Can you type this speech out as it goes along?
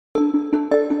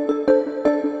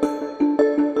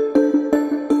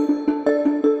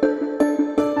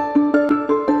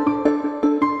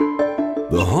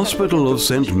Hospital of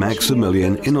St.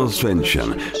 Maximilian in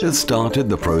Oswiecim has started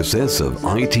the process of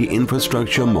IT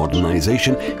infrastructure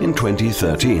modernization in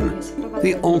 2013.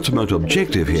 The ultimate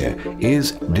objective here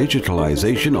is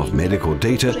digitalization of medical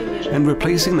data and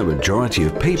replacing the majority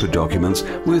of paper documents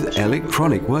with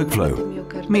electronic workflow.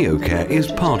 MioCARE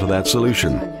is part of that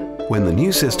solution. When the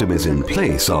new system is in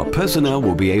place, our personnel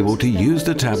will be able to use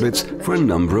the tablets for a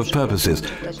number of purposes.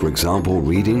 For example,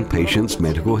 reading patients'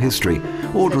 medical history,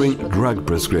 ordering drug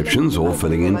prescriptions or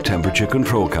filling in temperature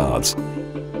control cards.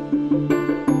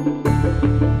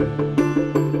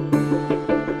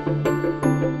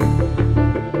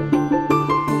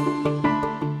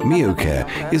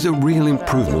 MioCARE is a real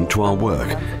improvement to our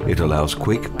work. It allows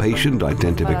quick patient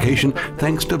identification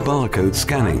thanks to barcode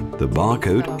scanning. The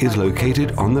barcode is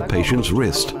located on the patient's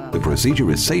wrist. The procedure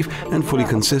is safe and fully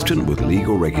consistent with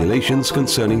legal regulations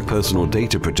concerning personal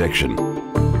data protection.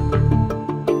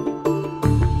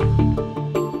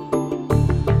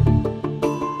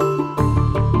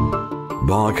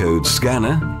 Barcode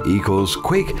scanner equals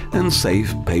quick and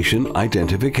safe patient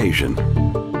identification.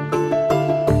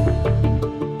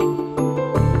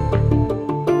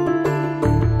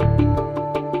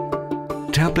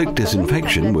 Tablet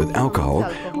disinfection with alcohol,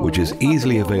 which is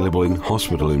easily available in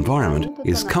hospital environment,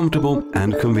 is comfortable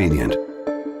and convenient.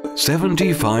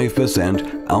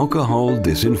 75% alcohol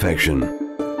disinfection.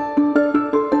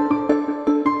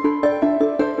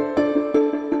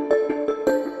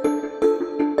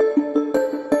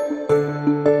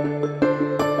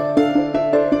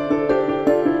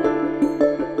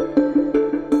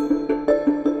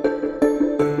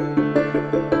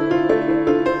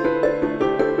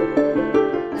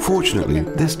 Fortunately,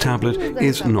 this tablet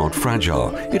is not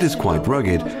fragile. It is quite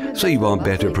rugged, so you are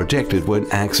better protected when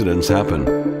accidents happen.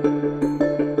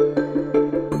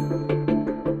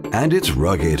 And it's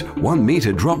rugged, 1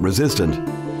 meter drop resistant.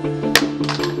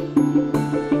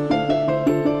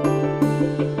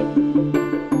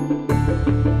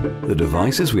 The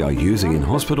devices we are using in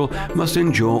hospital must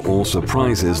endure all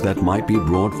surprises that might be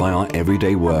brought by our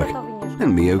everyday work.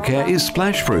 And MioCARE is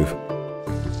splash-proof.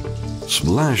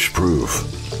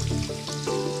 Splash-proof.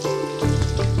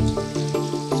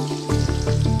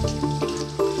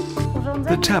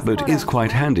 The tablet is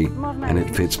quite handy, and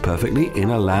it fits perfectly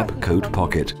in a lab coat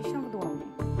pocket.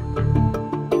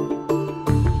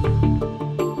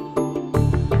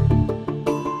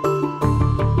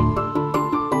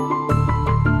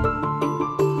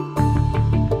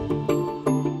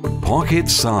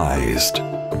 Pocket-sized.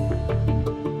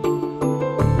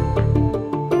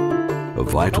 A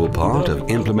vital part of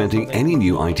implementing any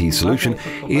new IT solution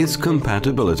is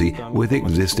compatibility with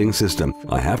existing system.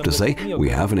 I have to say, we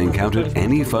haven't encountered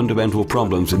any fundamental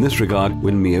problems in this regard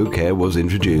when MioCARE was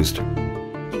introduced.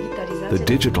 The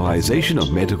digitalization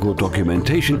of medical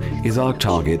documentation is our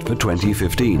target for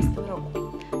 2015.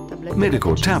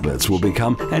 Medical tablets will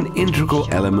become an integral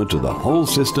element of the whole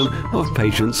system of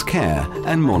patients' care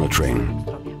and monitoring.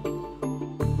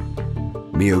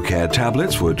 MioCARE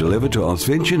tablets were delivered to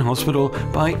Oswiecim Hospital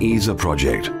by ESA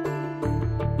project.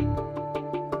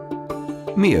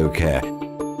 MioCARE